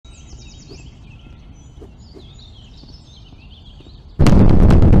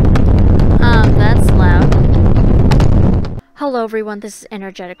Hello everyone, this is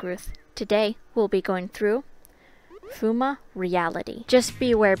Energetic Ruth. Today we'll be going through Fuma Reality. Just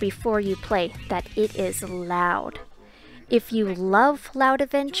be aware before you play that it is loud. If you love loud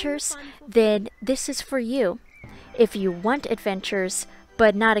adventures, then this is for you. If you want adventures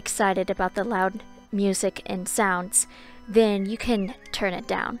but not excited about the loud music and sounds, then you can turn it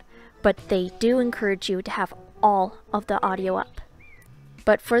down. But they do encourage you to have all of the audio up.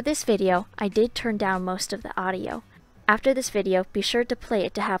 But for this video, I did turn down most of the audio. After this video, be sure to play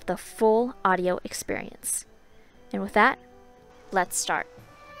it to have the full audio experience. And with that, let's start.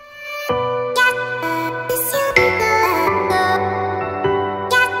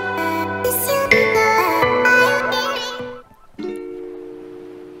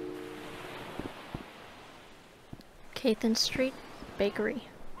 Cathan Street Bakery.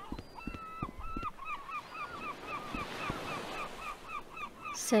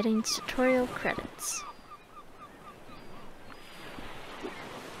 Settings tutorial credits.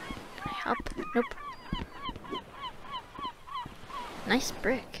 Can I hop? Nope. Nice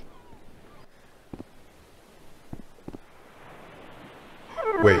brick.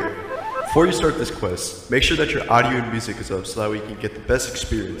 Wait, before you start this quest, make sure that your audio and music is up so that we can get the best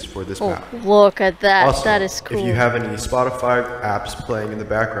experience for this map. Look at that. Also, that is cool. If you have any Spotify apps playing in the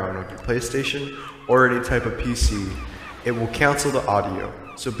background on your PlayStation or any type of PC, it will cancel the audio.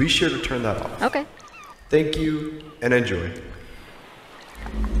 So be sure to turn that off. Okay. Thank you and enjoy.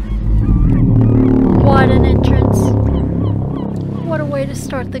 What an entrance. What a way to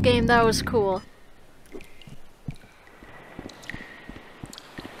start the game. That was cool.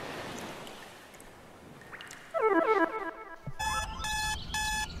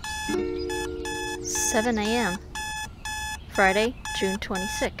 (7 a.m. Friday, June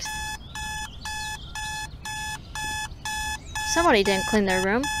 26th. Somebody didn't clean their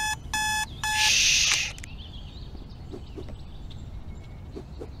room. Shh.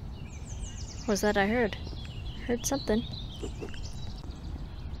 What was that I heard? Heard something.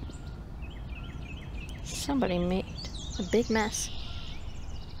 Somebody made a big mess.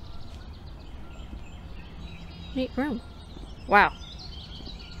 Neat room. Wow.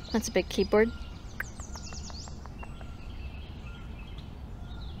 That's a big keyboard.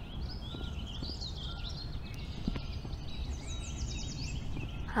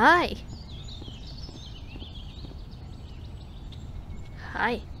 Hi.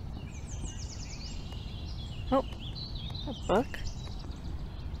 Hi. Oh, a book.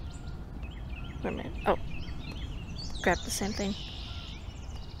 Wait a minute. Oh, grab the same thing.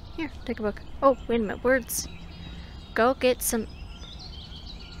 Here, take a book. Oh, wait a minute. Words. Go get some.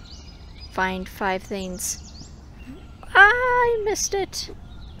 Find 5 things. I missed it.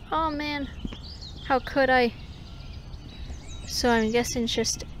 Oh man, how could I? So I'm guessing it's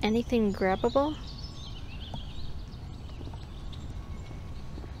just anything grabbable?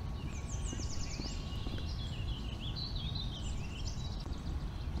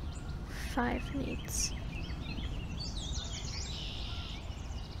 Five needs.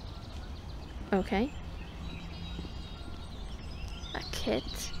 Okay. A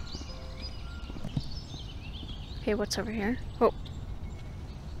kit. Okay, what's over here? Oh.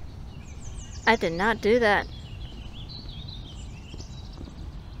 I did not do that.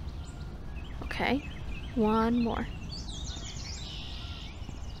 Okay, one more.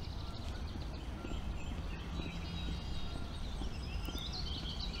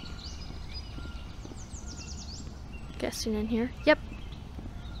 Guessing in here. Yep.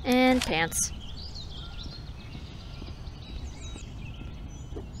 And pants.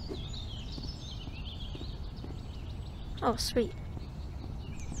 Oh, sweet.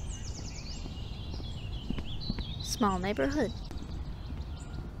 Small neighborhood.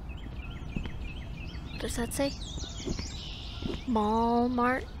 What does that say?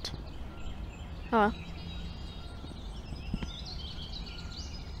 Walmart. Oh well.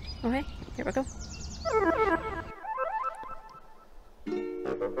 Okay, here we go.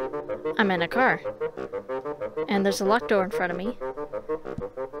 I'm in a car. And there's a locked door in front of me.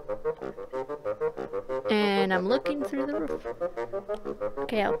 And I'm looking through the roof.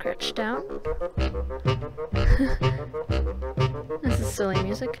 Okay, I'll crouch down. This is silly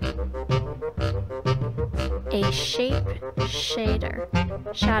music. A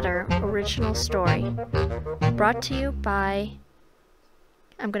Shatter original story. Brought to you by,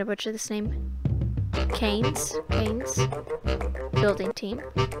 I'm gonna butcher this name, Kane's building team,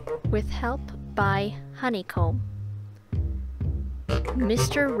 with help by Honeycomb.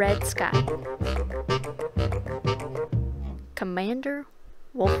 Mr. Red Sky. Commander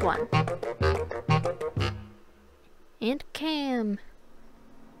Wolf 1. And Cam.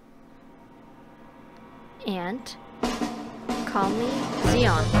 And Call me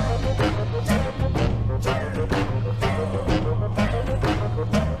Xeon.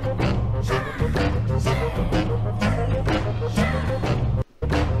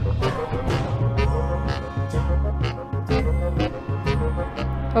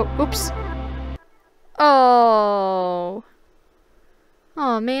 Oh, oops. Oh.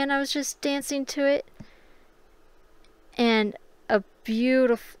 Oh man, I was just dancing to it. And a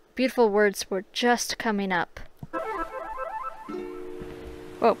beautiful words were just coming up.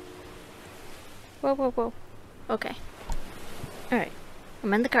 Whoa. Whoa, whoa, whoa. Okay. Alright.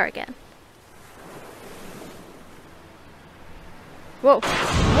 I'm in the car again. Whoa.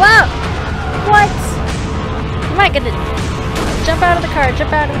 Whoa! What? Am I gonna jump out of the car?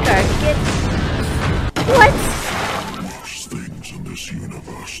 Jump out of the car. Get... What? Worse things in this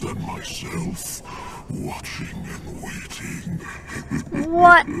universe than myself. Watching and waiting.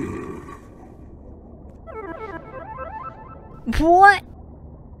 What? What?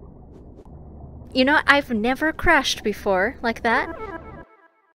 You know, I've never crashed before like that.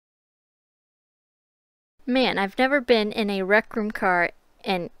 Man, I've never been in a rec room car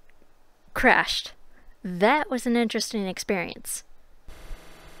and crashed. That was an interesting experience.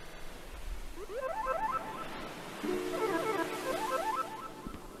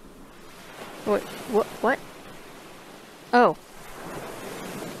 What? Oh.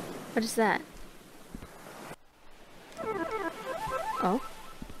 What is that? Oh.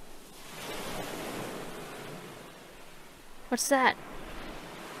 What's that?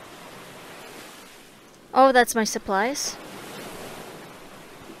 Oh, that's my supplies.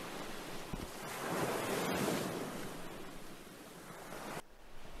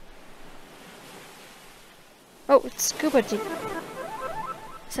 Oh, it's scuba deep.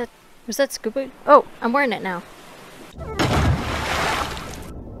 Was that scuba? Oh, I'm wearing it now.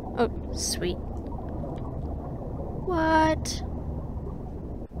 Oh, sweet. What?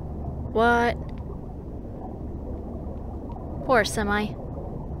 What? Poor semi.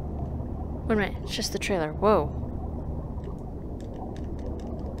 Wait a minute, it's just the trailer. Whoa.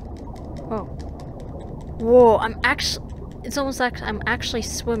 Whoa. Whoa, I'm actually... It's almost like I'm actually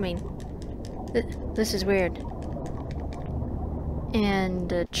swimming. This is weird. And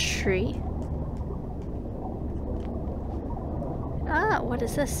a tree. Ah, what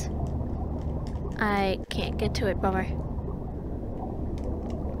is this? I can't get to it, bummer.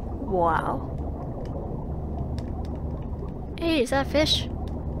 Wow. Hey, is that fish?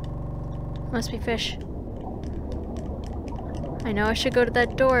 Must be fish. I know I should go to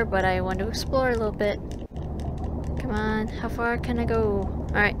that door, but I want to explore a little bit. Come on, how far can I go?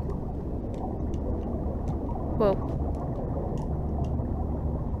 Alright. Whoa.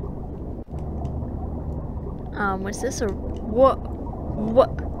 Was this a... What?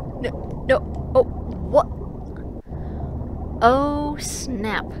 No, oh, what? Oh,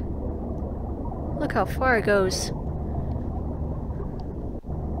 snap. Look how far it goes.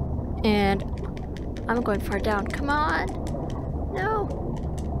 And I'm going far down. Come on. No.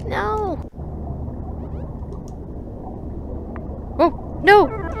 No. Oh, no.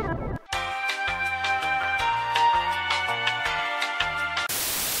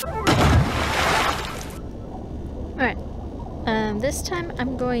 Alright. This time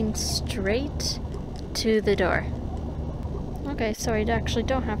I'm going straight to the door. Okay, so I actually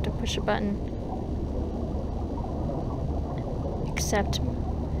don't have to push a button. Except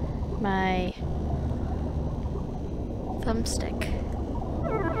my thumbstick.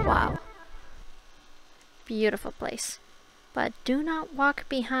 Wow. Beautiful place. But do not walk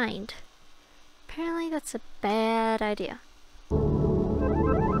behind. Apparently that's a bad idea.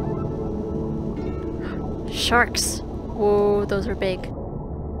 Sharks. Whoa, those are big.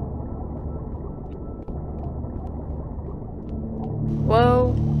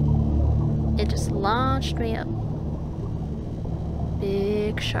 Whoa. It just launched me up.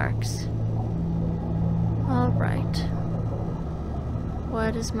 Big sharks. Alright.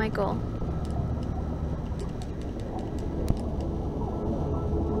 What is my goal?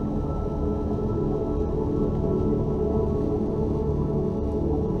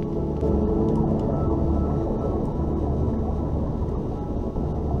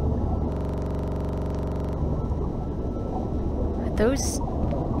 Are those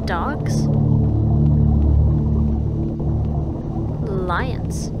dogs?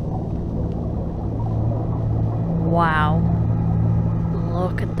 Lions. Wow.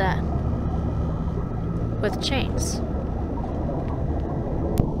 Look at that. With chains.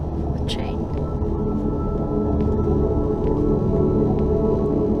 With chain.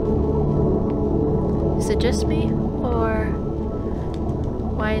 Is it just me? Or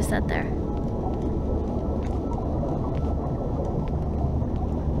why is that there?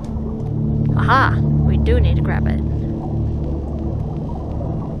 Aha! We do need to grab it.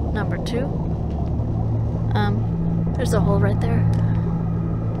 Number 2. There's a hole right there.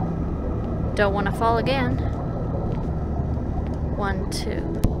 Don't want to fall again. 1,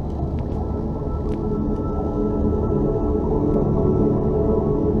 2.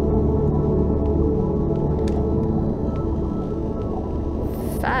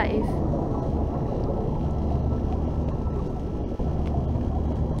 Five.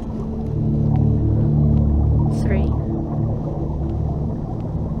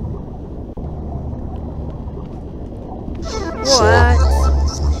 Far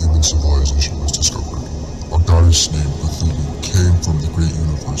before human civilization was discovered, a goddess named Cthulhu came from the great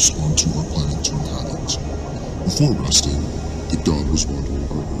universe onto our planet to inhabit. Before resting, the god was wandering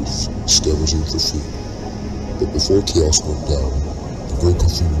on Earth, scavenging for food. But before chaos went down, the great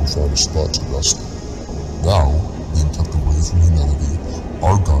Cthulhu found a spot to rest in. Now, being kept away from humanity,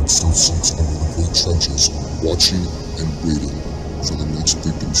 our god still sits under the great trenches, watching and waiting for the next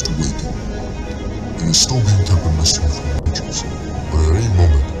victims to waken. It is still being kept a mystery from creatures, but at any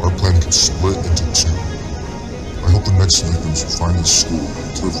moment, our planet can split into two. I hope the next victims will find this school and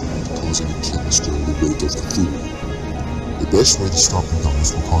carefully not to cause any chaos during the wake of Cthulhu. The best way to stop the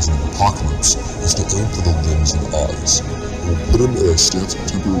goddess from causing an apocalypse is to aim for the limbs and eyes. We'll put him in a stance of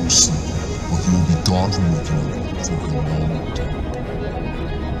temporary sleep, where he will be gone from waking up for a long time.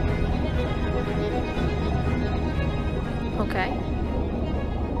 Okay.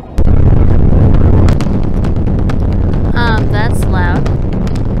 That's loud.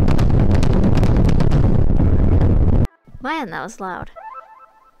 Man, that was loud.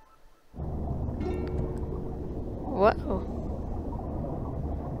 Whoa.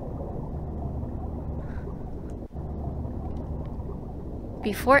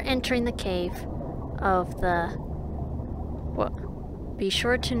 Before entering the cave of the... What? Be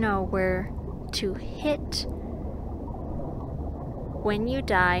sure to know where to hit. When you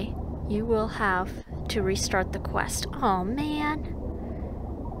die, you will have to restart the quest. Oh man.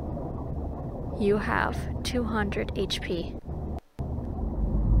 You have 200 HP.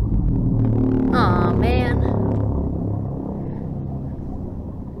 Oh man.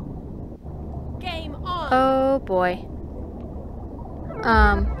 Game on. Oh boy.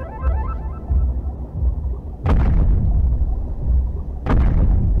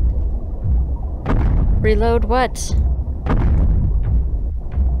 Reload what?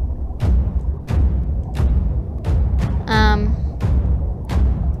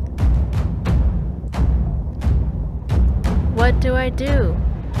 What do I do?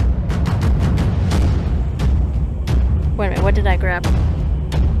 Wait a minute, what did I grab?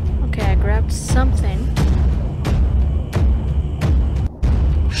 Okay, I grabbed something.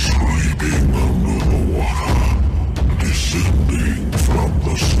 Sleeping under the water, descending from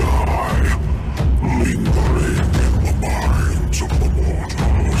the sky, lingering in the minds of the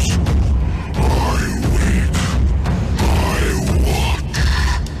mortals. I wait, I watch, I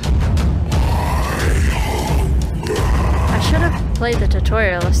hunger. I should have played the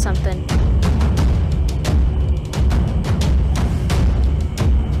tutorial or something.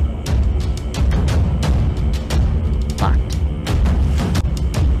 Locked.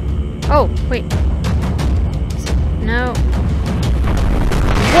 Oh, wait. No.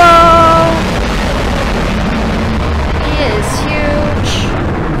 Whoa! He is huge.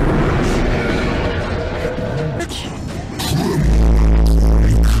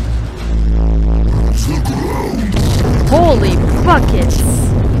 Holy buckets!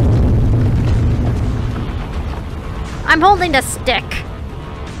 I'm holding a stick.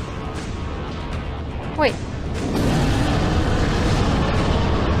 Wait.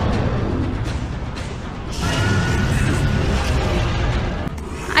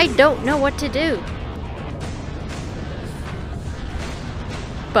 I don't know what to do.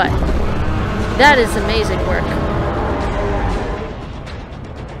 But that is amazing work.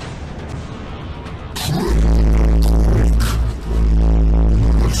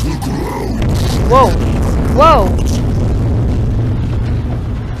 Whoa! Whoa!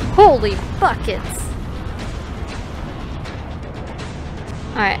 Holy buckets!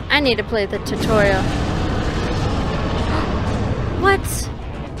 Alright, I need to play the tutorial. What?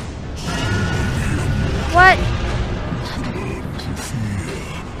 What?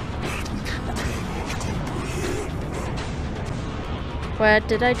 What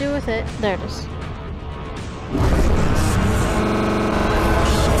did I do with it? There it is.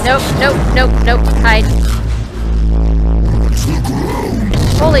 Nope, nope, nope, nope. Hide.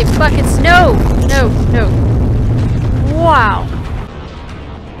 Holy buckets, no! No, no. Wow.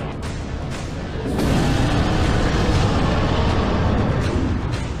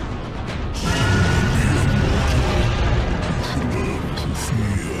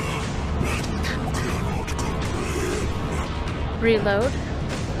 Reload.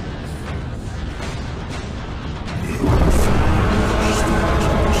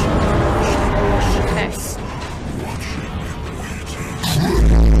 Okay.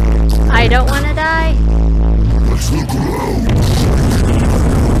 I don't want to die.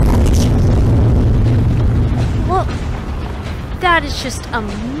 Well, that is just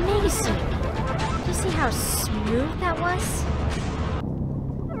amazing. Do you see how smooth that was?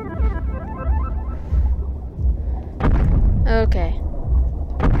 Okay.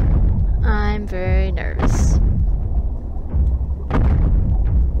 I'm very nervous.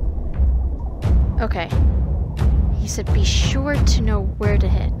 Okay. He said be sure to know where to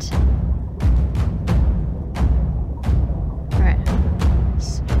hit. Alright.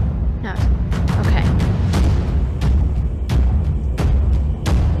 No. Okay.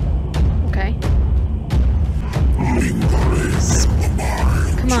 Okay.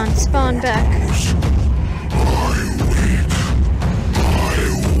 Come on, spawn back.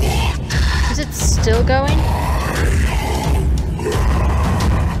 Is it still going?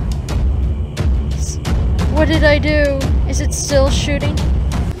 What did I do? Is it still shooting?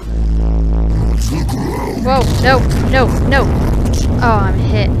 Whoa, no, no, no. Oh, I'm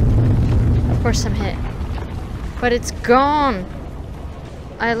hit. Of course I'm hit. But it's gone.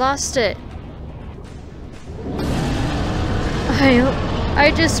 I lost it.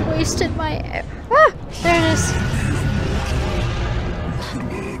 I just wasted my... Ah! There it is.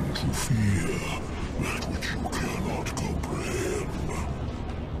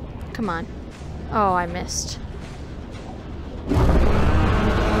 Come on. Oh, I missed.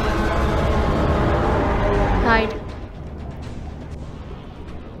 Hide.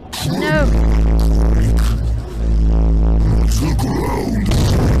 No!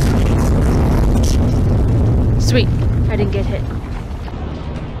 Sweet. I didn't get hit.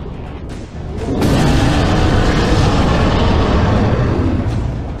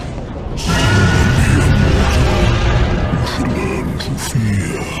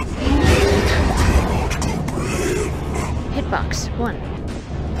 Hitbox 1.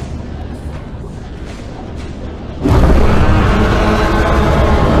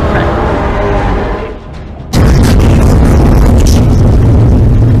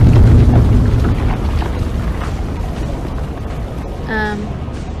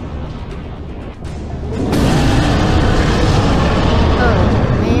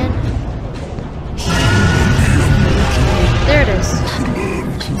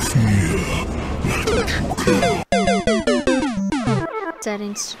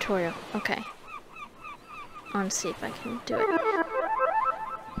 Settings tutorial. Okay. I want to see if I can do it.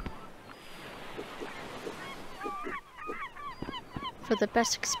 For the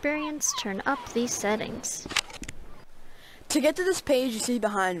best experience, turn up these settings. To get to this page you see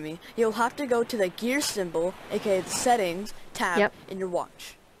behind me, you'll have to go to the gear symbol, aka the settings tab in your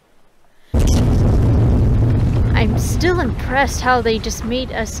watch. I'm still impressed how they just made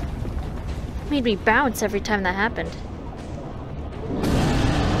me bounce every time that happened.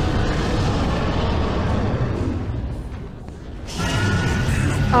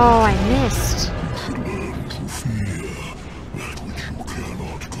 Oh, I missed.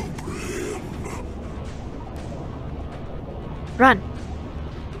 Run.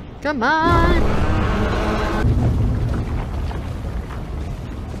 Come on.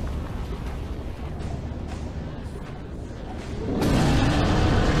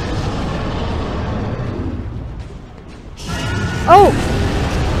 Oh!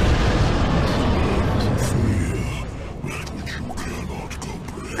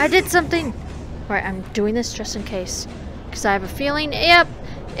 I did something! Alright, I'm doing this just in case. Because I have a feeling, yep,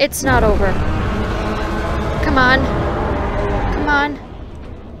 it's not over. Come on. Come on.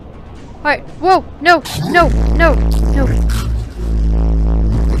 Alright, whoa! No! No! No! No!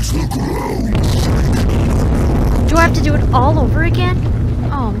 Do I have to do it all over again?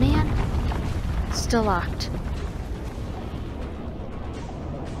 Oh man. Still locked.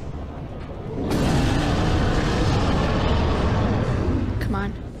 Come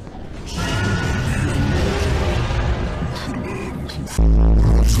on.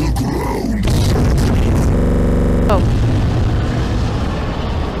 Oh.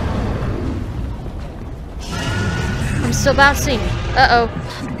 I'm still bouncing. Uh-oh.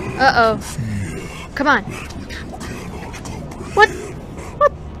 Uh-oh. Come on. What?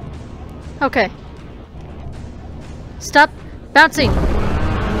 What? Okay. Stop bouncing.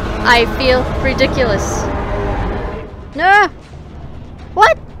 I feel ridiculous. No!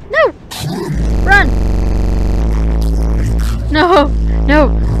 What? No! Run! No! No!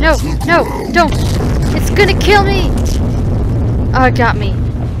 No! No! Don't! It's gonna kill me! Oh, it got me.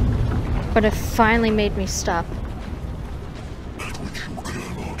 But it finally made me stop.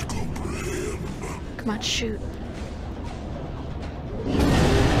 Come on, shoot.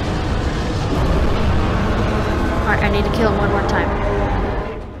 Alright, I need to kill him one more time.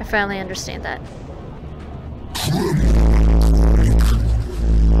 I finally understand that.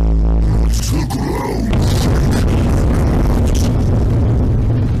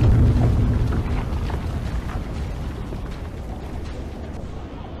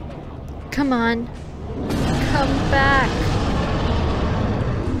 Come on. Come back.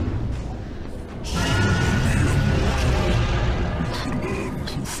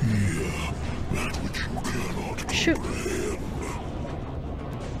 Shoot.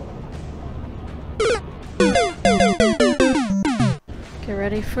 Get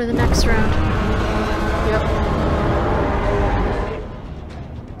ready for the next round. Yep.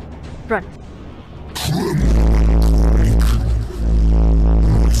 Run.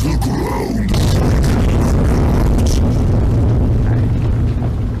 Alright.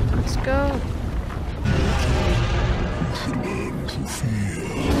 Let's go.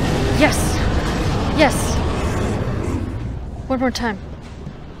 Yes! Yes! One more time.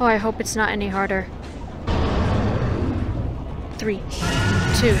 Oh, I hope it's not any harder. 3, 2.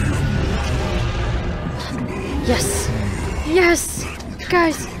 Yes! Yes!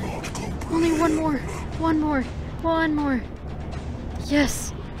 Guys! Only one more. One more. One more.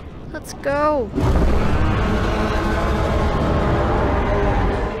 Yes! Let's go!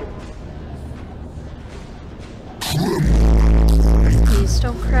 Please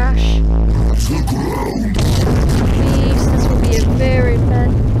don't crash. Please, this will be a very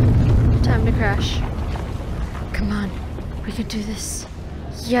bad time to crash. Come on, we can do this.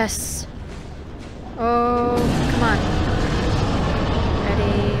 Yes! Oh, come on.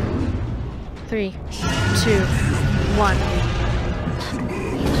 Ready? 3, 2, 1.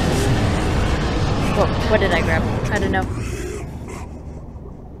 Whoa, what did I grab? I don't know.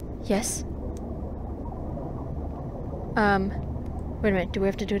 Yes? Wait a minute, do we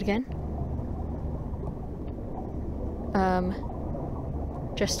have to do it again?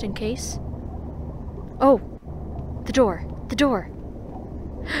 Just in case? Oh! The door! The door!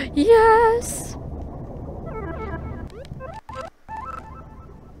 Yes!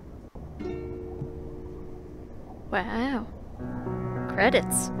 Wow.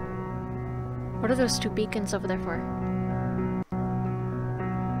 Credits. What are those 2 beacons over there for?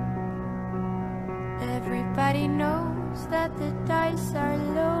 Everybody knows that the dice are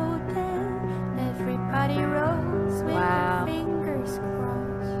loaded. Everybody rolls with their fingers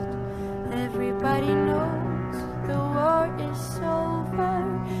crossed. Everybody knows the war is over.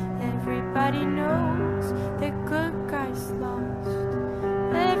 Everybody knows the good guys lost.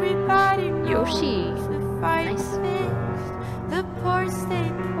 Everybody knows Yoshi. the fight Nice. is fixed. The poor stay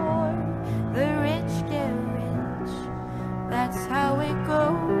poor, the rich get rich. That's how it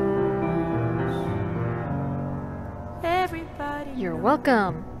goes. Everybody You're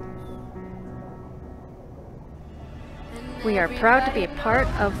welcome. We are proud to be a part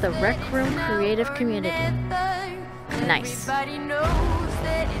of the Rec Room creative community. Nice. Everybody knows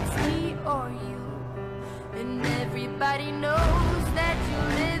that it's me or you. And everybody knows that you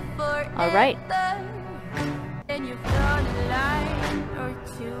live forever. All right. And you've done a line or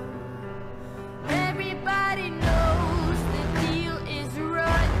two. Everybody knows the deal is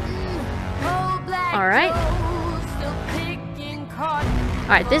rotten. Whole black All right. still picking cotton.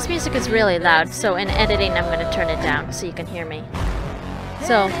 Alright, this music is really loud, so in editing I'm going to turn it down so you can hear me.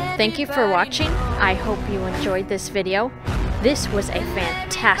 So, thank you for watching. I hope you enjoyed this video. This was a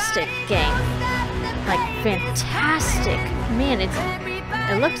fantastic game. Like, fantastic. Man,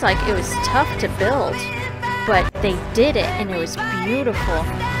 it looks like it was tough to build, but they did it and it was beautiful.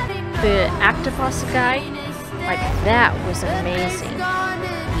 The octopus guy, like, that was amazing.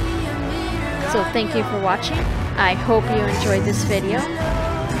 So thank you for watching. I hope you enjoyed this video.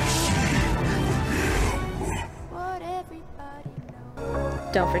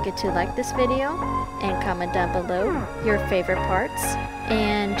 Don't forget to like this video and comment down below your favorite parts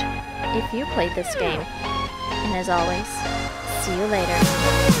and if you played this game. And as always, see you later.